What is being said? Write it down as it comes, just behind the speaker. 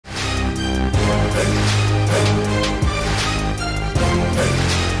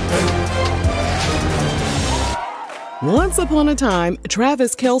Once upon a time,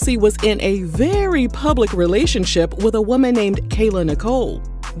 Travis Kelce was in a very public relationship with a woman named Kayla Nicole.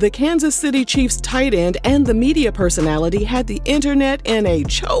 The Kansas City Chiefs tight end and the media personality had the internet in a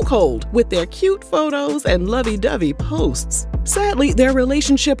chokehold with their cute photos and lovey-dovey posts. Sadly, their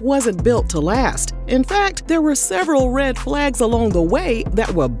relationship wasn't built to last. In fact, there were several red flags along the way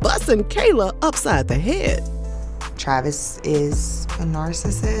that were bussin' Kayla upside the head. Travis is a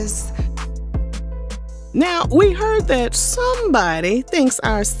narcissist. Now, we heard that somebody thinks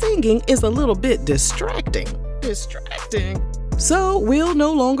our singing is a little bit distracting. So we'll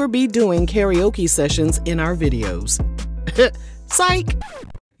no longer be doing karaoke sessions in our videos. Psych!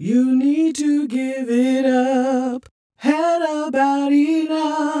 You need to give it up. Had about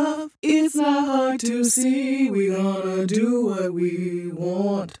enough. It's not hard to see. We gonna do what we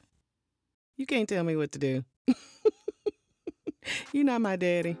want. You can't tell me what to do. You're not my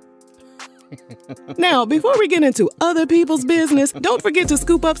daddy. Now, before we get into other people's business, don't forget to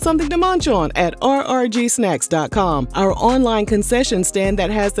scoop up something to munch on at rrgsnacks.com, our online concession stand that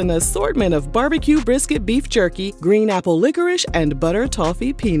has an assortment of barbecue brisket beef jerky, green apple licorice, and butter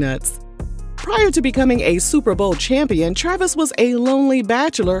toffee peanuts. Prior to becoming a Super Bowl champion, Travis was a lonely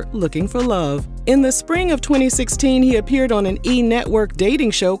bachelor looking for love. In the spring of 2016, he appeared on an E! Network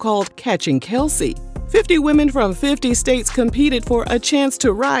dating show called Catching Kelce. 50 women from 50 states competed for a chance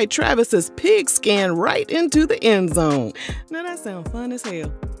to ride Travis's pigskin right into the end zone. Now that sounds fun as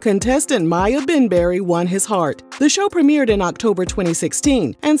hell. Contestant Maya Benberry won his heart. The show premiered in October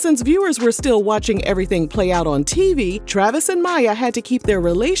 2016, and since viewers were still watching everything play out on TV, Travis and Maya had to keep their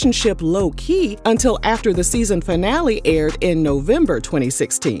relationship low-key until after the season finale aired in November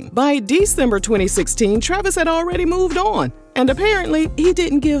 2016. By December 2016, Travis had already moved on. And apparently, he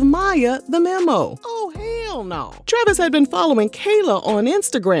didn't give Maya the memo. Oh, hell no. Travis had been following Kayla on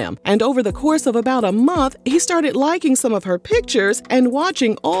Instagram, and over the course of about a month, he started liking some of her pictures and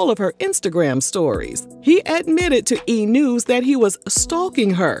watching all of her Instagram stories. He admitted to E! News that he was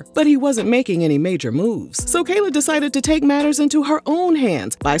stalking her, but he wasn't making any major moves. So Kayla decided to take matters into her own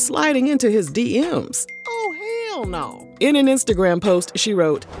hands by sliding into his DMs. Oh, hell no. In an Instagram post, she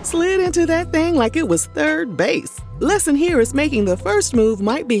wrote, "Slid into that thing like it was third base. Lesson here is making the first move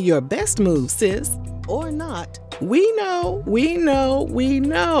might be your best move, sis. Or not. We know.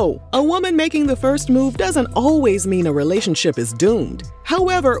 A woman making the first move doesn't always mean a relationship is doomed.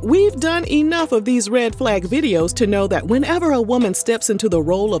 However, we've done enough of these red flag videos to know that whenever a woman steps into the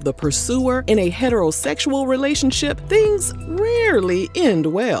role of the pursuer in a heterosexual relationship, things rarely end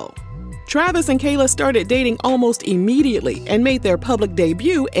well." Travis and Kayla started dating almost immediately and made their public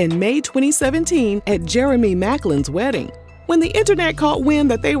debut in May 2017 at Jeremy Macklin's wedding. When the internet caught wind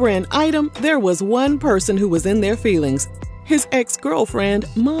that they were an item, there was one person who was in their feelings: his ex-girlfriend,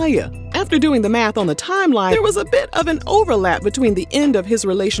 Maya. After doing the math on the timeline, there was a bit of an overlap between the end of his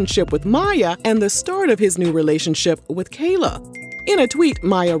relationship with Maya and the start of his new relationship with Kayla. In a tweet,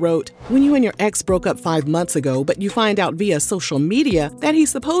 Maya wrote, "When you and your ex broke up 5 months ago, but you find out via social media that he's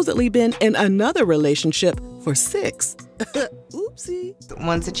supposedly been in another relationship for 6. Oopsie.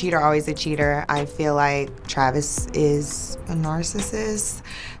 Once a cheater, always a cheater. I feel like Travis is a narcissist,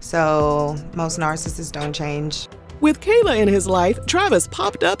 so most narcissists don't change. With Kayla in his life, Travis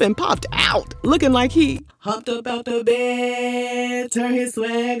popped up and popped out, looking like he hopped up out the bed, turned his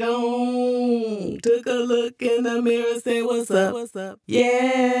swag on, took a look in the mirror, said, "What's up? What's up?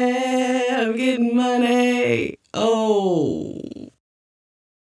 Yeah, I'm getting money. Oh.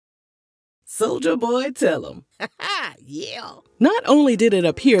 Soldier boy, tell him." Yeah. Not only did it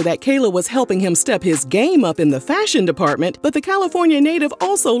appear that Kayla was helping him step his game up in the fashion department, but the California native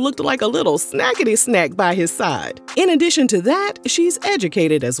also looked like a little snackety snack by his side. In addition to that, she's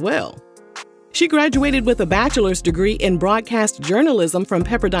educated as well. She graduated with a bachelor's degree in broadcast journalism from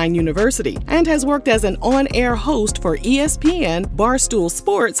Pepperdine University and has worked as an on-air host for ESPN, Barstool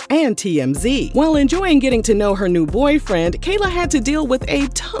Sports, and TMZ. While enjoying getting to know her new boyfriend, Kayla had to deal with a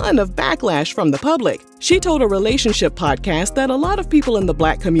ton of backlash from the public. She told a relationship podcast that a lot of people in the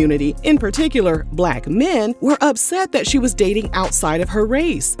Black community, in particular Black men, were upset that she was dating outside of her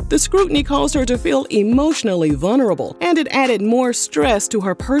race. The scrutiny caused her to feel emotionally vulnerable, and it added more stress to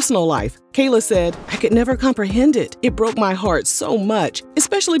her personal life. Kayla said, "I could never comprehend it. It broke my heart so much,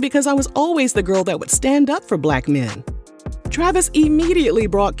 especially because I was always the girl that would stand up for Black men." Travis immediately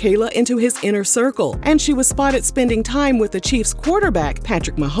brought Kayla into his inner circle, and she was spotted spending time with the Chiefs quarterback,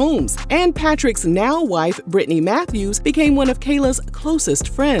 Patrick Mahomes. And Patrick's now wife, Brittany Matthews, became one of Kayla's closest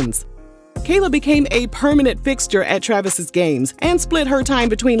friends. Kayla became a permanent fixture at Travis's games and split her time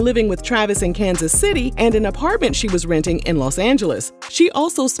between living with Travis in Kansas City and an apartment she was renting in Los Angeles. She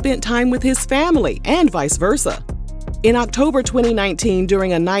also spent time with his family and vice versa. In October 2019,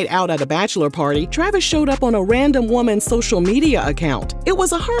 during a night out at a bachelor party, Travis showed up on a random woman's social media account. It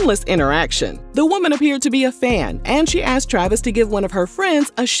was a harmless interaction. The woman appeared to be a fan, and she asked Travis to give one of her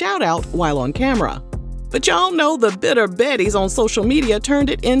friends a shout-out while on camera. But y'all know the bitter Bettys on social media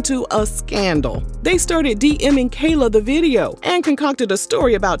turned it into a scandal. They started DMing Kayla the video and concocted a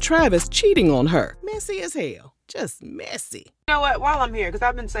story about Travis cheating on her. Messy as hell. Just messy. You know what? While I'm here, because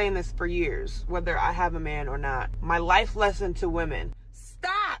I've been saying this for years, whether I have a man or not, my life lesson to women: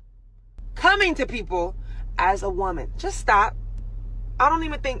 stop coming to people as a woman. Just stop. I don't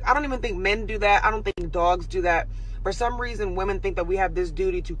even think men do that. I don't think dogs do that. For some reason, women think that we have this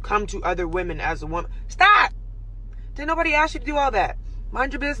duty to come to other women as a woman. Stop! Did nobody ask you to do all that?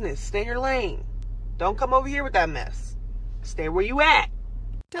 Mind your business. Stay in your lane. Don't come over here with that mess. Stay where you at.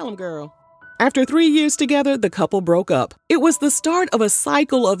 Tell him, girl. After 3 years together, the couple broke up. It was the start of a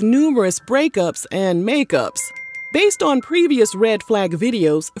cycle of numerous breakups and makeups. Based on previous red flag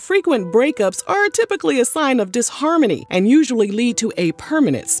videos, frequent breakups are typically a sign of disharmony and usually lead to a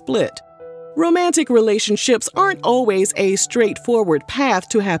permanent split. Romantic relationships aren't always a straightforward path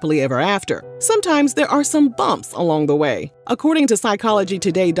to happily ever after. Sometimes there are some bumps along the way. According to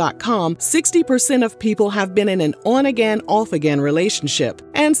psychologytoday.com, 60% of people have been in an on-again, off-again relationship.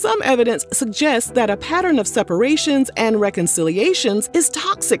 And some evidence suggests that a pattern of separations and reconciliations is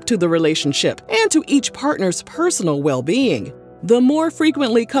toxic to the relationship and to each partner's personal well-being. The more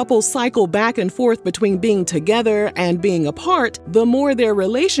frequently couples cycle back and forth between being together and being apart, the more their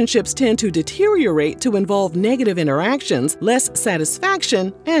relationships tend to deteriorate to involve negative interactions, less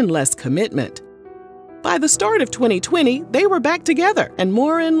satisfaction, and less commitment. By the start of 2020, they were back together and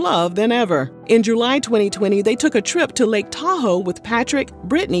more in love than ever. In July 2020, they took a trip to Lake Tahoe with Patrick,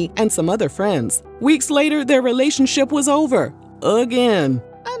 Brittany, and some other friends. Weeks later, their relationship was over. Again.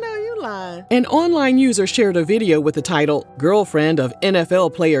 I know you lying. An online user shared a video with the title, "Girlfriend of NFL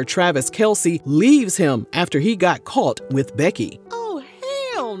player Travis Kelce leaves him after he got caught with Becky." Oh,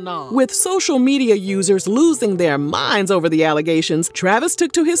 hell no. With social media users losing their minds over the allegations, Travis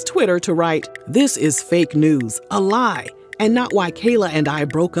took to his Twitter to write, "This is fake news, a lie, and not why Kayla and I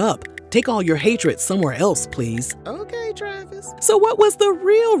broke up. Take all your hatred somewhere else, please." Okay, Travis. So what was the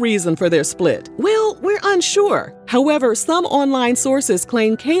real reason for their split? Well, we're unsure. However, some online sources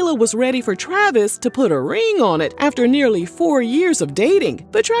claim Kayla was ready for Travis to put a ring on it after nearly 4 years of dating,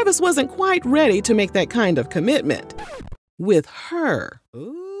 but Travis wasn't quite ready to make that kind of commitment with her.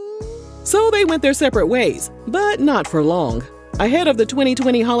 Ooh. So they went their separate ways, but not for long. Ahead of the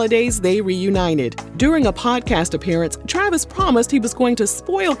 2020 holidays, they reunited. During a podcast appearance, Travis promised he was going to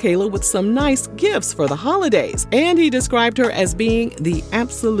spoil Kayla with some nice gifts for the holidays, and he described her as being the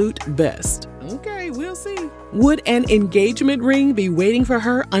absolute best. Okay, we'll see. Would an engagement ring be waiting for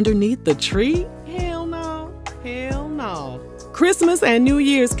her underneath the tree? Hell no. Hell no. Christmas and New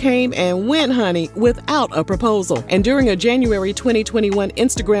Year's came and went, honey, without a proposal. And during a January 2021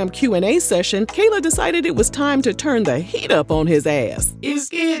 Instagram Q&A session, Kayla decided it was time to turn the heat up on his ass. It's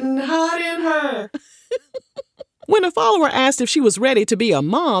getting hot in her. When a follower asked if she was ready to be a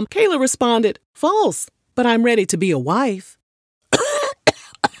mom, Kayla responded, "False, but I'm ready to be a wife."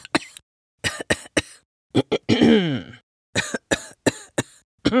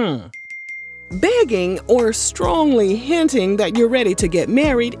 Begging or strongly hinting that you're ready to get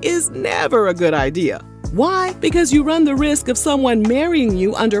married is never a good idea. Why? Because you run the risk of someone marrying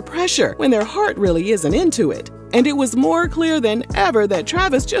you under pressure when their heart really isn't into it. And it was more clear than ever that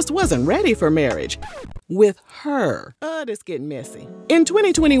Travis just wasn't ready for marriage with her. This getting messy. In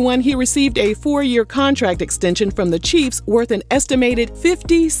 2021, he received a 4-year contract extension from the Chiefs worth an estimated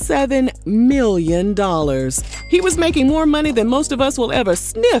 $57 million. He was making more money than most of us will ever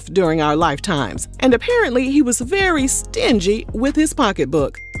sniff during our lifetimes. And apparently, he was very stingy with his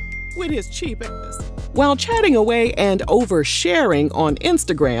pocketbook. With his cheap ass. While chatting away and oversharing on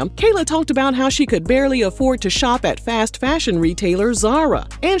Instagram, Kayla talked about how she could barely afford to shop at fast fashion retailer Zara,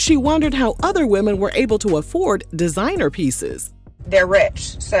 and she wondered how other women were able to afford designer pieces. They're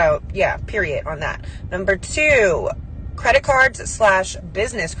rich. So, yeah, period on that. Number 2, credit cards /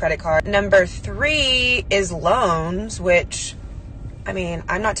 business credit card. Number 3 is loans, which, I mean,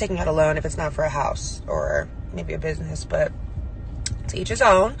 I'm not taking out a loan if it's not for a house or maybe a business, but to each his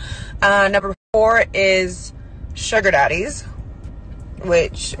own. Number 4 is sugar daddies,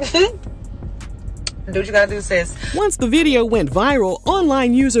 which do what you gotta do, sis. Once the video went viral,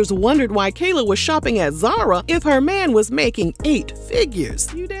 online users wondered why Kayla was shopping at Zara if her man was making 8 figures.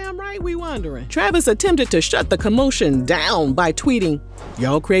 You damn right we wondering. Travis attempted to shut the commotion down by tweeting,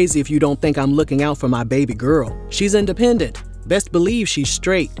 "Y'all crazy if you don't think I'm looking out for my baby girl. She's independent. Best believe she's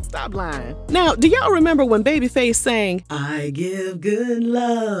straight. Stop lying. Now, do y'all remember when Babyface sang, "I give good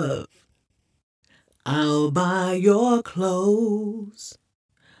love, I'll buy your clothes,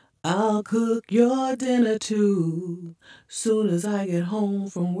 I'll cook your dinner too, soon as I get home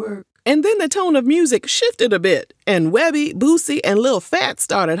from work"? And then the tone of music shifted a bit, and Webby, Boosie, and Lil Fat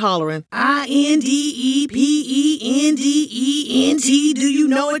started hollering, "I-N-D-E-P-E-N-D-E-N-T, do you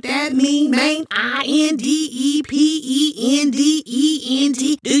know what that mean, man? I-N-D-E-P-E-N-D-E-N-T,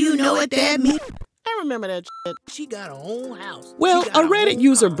 do you know what that mean?" I remember that shit. She got her own house. Well, a Reddit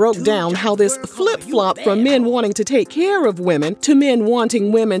user broke down how this flip-flop from men wanting to take care of women to men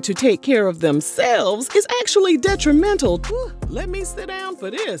wanting women to take care of themselves is actually detrimental. Let me sit down for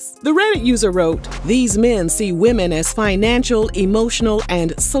this. The Reddit user wrote, "These men see women as financial, emotional,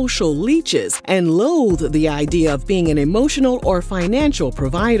 and social leeches and loathe the idea of being an emotional or financial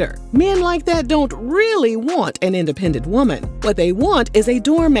provider. Men like that don't really want an independent woman. What they want is a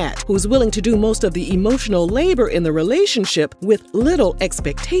doormat who's willing to do most of the emotional labor in the relationship with little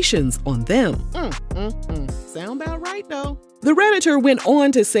expectations on them." Sound about right, though. The Redditor went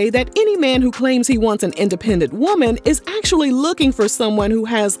on to say that any man who claims he wants an independent woman is actually looking for someone who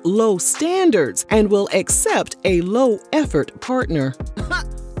has low standards and will accept a low-effort partner.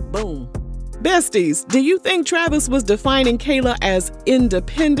 Boom. Besties, do you think Travis was defining Kayla as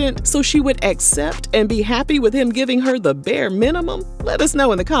independent so she would accept and be happy with him giving her the bare minimum? Let us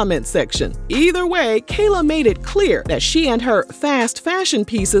know in the comments section. Either way, Kayla made it clear that she and her fast fashion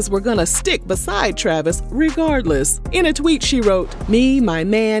pieces were gonna stick beside Travis regardless. In a tweet, she wrote, "Me, my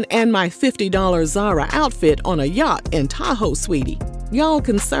man, and my $50 Zara outfit on a yacht in Tahoe, sweetie. Y'all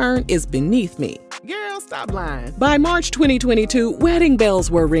concern is beneath me." Girl, stop lying. By March 2022, wedding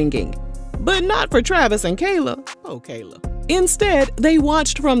bells were ringing. But not for Travis and Kayla. Oh, Kayla. Instead, they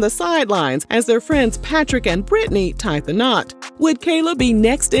watched from the sidelines as their friends Patrick and Brittany tied the knot. Would Kayla be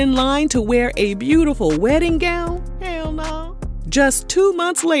next in line to wear a beautiful wedding gown? Hell no. Just 2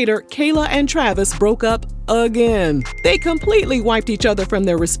 months later, Kayla and Travis broke up again. They completely wiped each other from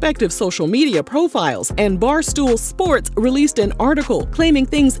their respective social media profiles, and Barstool Sports released an article claiming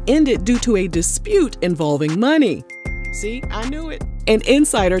things ended due to a dispute involving money. See, I knew it. An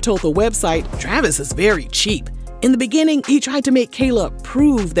insider told the website, "Travis is very cheap. In the beginning, he tried to make Kayla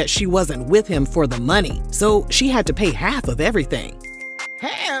prove that she wasn't with him for the money, so she had to pay half of everything."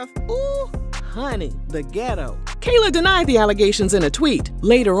 Half? Ooh, honey, the ghetto. Kayla denied the allegations in a tweet.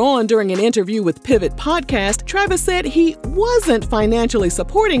 Later on, during an interview with Pivot Podcast, Travis said he wasn't financially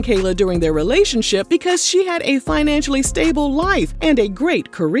supporting Kayla during their relationship because she had a financially stable life and a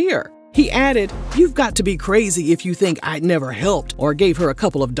great career. He added, "You've got to be crazy if you think I'd never helped or gave her a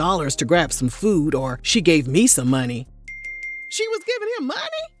couple of dollars to grab some food or she gave me some money." She was giving him money?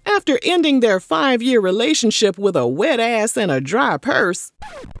 After ending their 5-year relationship with a wet ass and a dry purse.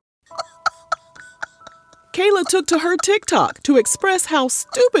 Kayla took to her TikTok to express how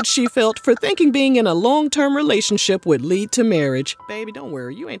stupid she felt for thinking being in a long-term relationship would lead to marriage. Baby, don't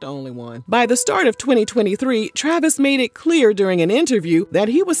worry, you ain't the only one. By the start of 2023, Travis made it clear during an interview that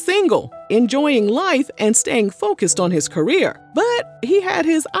he was single, enjoying life and staying focused on his career. But he had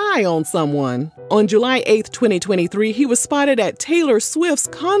his eye on someone. On July 8, 2023, he was spotted at Taylor Swift's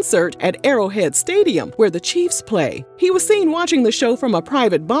concert at Arrowhead Stadium, where the Chiefs play. He was seen watching the show from a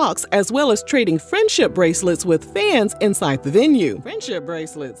private box, as well as trading friendship bracelets with fans inside the venue. Friendship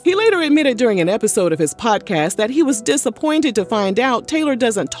bracelets. He later admitted during an episode of his podcast that he was disappointed to find out Taylor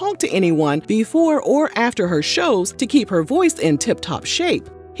doesn't talk to anyone before or after her shows to keep her voice in tip-top shape.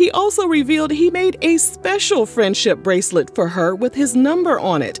 He also revealed he made a special friendship bracelet for her with his number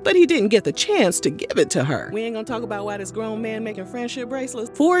on it, but he didn't get the chance to give it to her. We ain't gonna talk about why this grown man making friendship bracelets.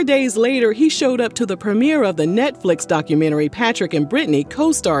 4 days later, he showed up to the premiere of the Netflix documentary Patrick and Brittany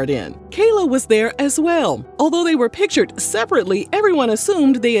co-starred in. Kayla was there as well. Although they were pictured separately, everyone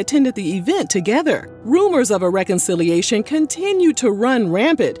assumed they attended the event together. Rumors of a reconciliation continued to run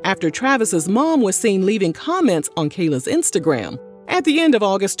rampant after Travis's mom was seen leaving comments on Kayla's Instagram. At the end of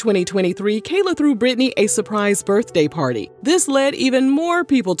August 2023, Kayla threw Brittany a surprise birthday party. This led even more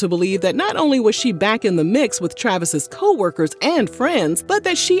people to believe that not only was she back in the mix with Travis's co-workers and friends, but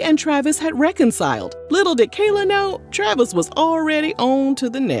that she and Travis had reconciled. Little did Kayla know, Travis was already on to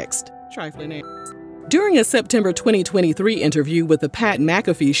the next. Trifling ass. During a September 2023 interview with the Pat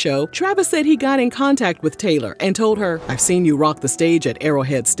McAfee Show, Travis said he got in contact with Taylor and told her, "I've seen you rock the stage at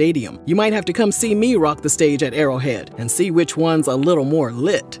Arrowhead Stadium. You might have to come see me rock the stage at Arrowhead and see which one's a little more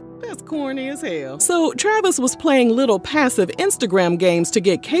lit." That's corny as hell. So Travis was playing little passive Instagram games to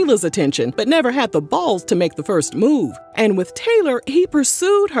get Kayla's attention, but never had the balls to make the first move. And with Taylor, he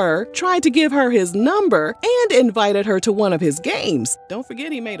pursued her, tried to give her his number, and invited her to one of his games. Don't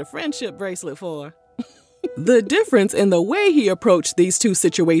forget he made a friendship bracelet for her. The difference in the way he approached these two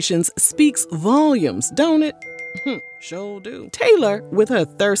situations speaks volumes, don't it? Sure do. Taylor, with her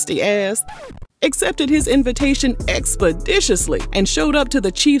thirsty ass, accepted his invitation expeditiously and showed up to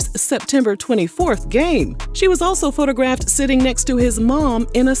the Chiefs' September 24th game. She was also photographed sitting next to his mom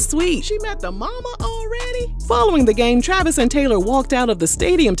in a suite. She met the mama already? Following the game, Travis and Taylor walked out of the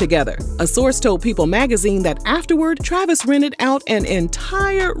stadium together. A source told People magazine that afterward, Travis rented out an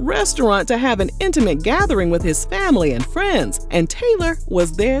entire restaurant to have an intimate gathering with his family and friends, and Taylor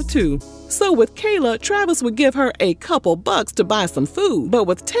was there too. So with Kayla, Travis would give her a couple bucks to buy some food, but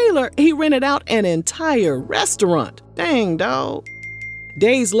with Taylor, he rented out an entire restaurant. Dang, dog.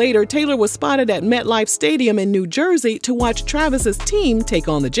 Days later, Taylor was spotted at MetLife Stadium in New Jersey to watch Travis's team take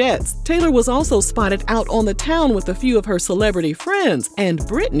on the Jets. Taylor was also spotted out on the town with a few of her celebrity friends, and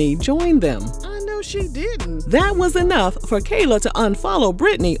Brittany joined them. I know she didn't. That was enough for Kayla to unfollow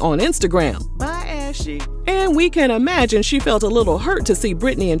Brittany on Instagram. Bye, Ashy. And we can imagine she felt a little hurt to see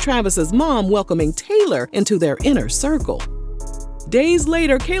Brittany and Travis's mom welcoming Taylor into their inner circle. Days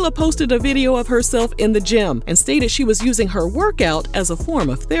later, Kayla posted a video of herself in the gym and stated she was using her workout as a form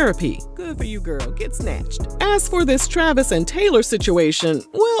of therapy. Good for you, girl. Get snatched. As for this Travis and Taylor situation,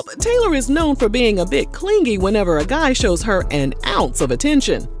 well, Taylor is known for being a bit clingy whenever a guy shows her an ounce of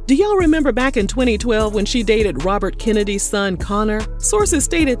attention. Do y'all remember back in 2012 when she dated Robert Kennedy's son, Connor? Sources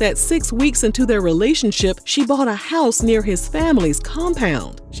stated that 6 weeks into their relationship, she bought a house near his family's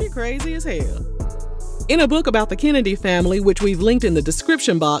compound. She crazy as hell. In a book about the Kennedy family, which we've linked in the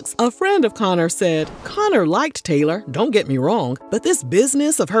description box, a friend of Connor said, Connor liked Taylor, don't get me wrong, but this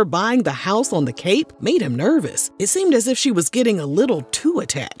business of her buying the house on the Cape made him nervous. It seemed as if she was getting a little too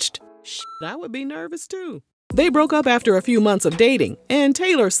attached. I would be nervous too. They broke up after a few months of dating, and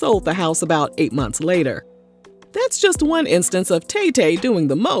Taylor sold the house about 8 months later. That's just one instance of Tay-Tay doing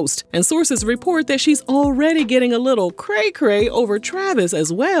the most, and sources report that she's already getting a little cray-cray over Travis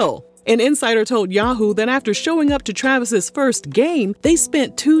as well. An insider told Yahoo that after showing up to Travis's first game, they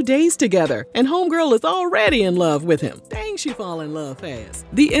spent 2 days together, and homegirl is already in love with him. Dang, she fall in love fast.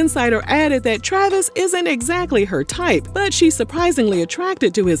 The insider added that Travis isn't exactly her type, but she's surprisingly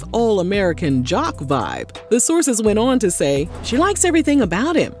attracted to his all-American jock vibe. The sources went on to say, she likes everything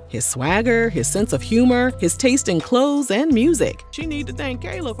about him, his swagger, his sense of humor, his taste in clothes and music. She need to thank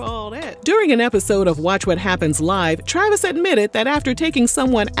Kayla for all that. During an episode of Watch What Happens Live, Travis admitted that after taking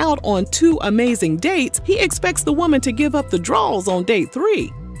someone out on 2 amazing dates, he expects the woman to give up the draws on date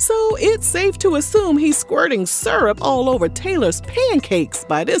 3. So it's safe to assume he's squirting syrup all over Taylor's pancakes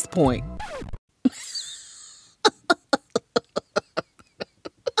by this point.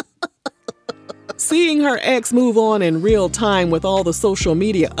 Seeing her ex move on in real time with all the social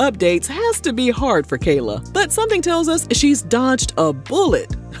media updates has to be hard for Kayla, but something tells us she's dodged a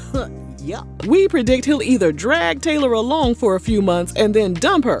bullet. Yep. We predict he'll either drag Taylor along for a few months and then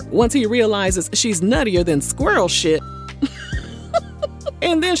dump her once he realizes she's nuttier than squirrel shit.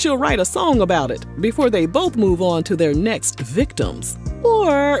 And then she'll write a song about it before they both move on to their next victims.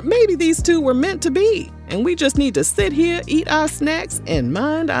 Or maybe these two were meant to be, and we just need to sit here, eat our snacks, and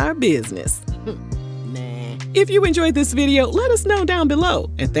mind our business. Nah. If you enjoyed this video, let us know down below.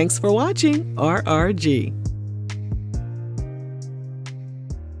 And thanks for watching RRG.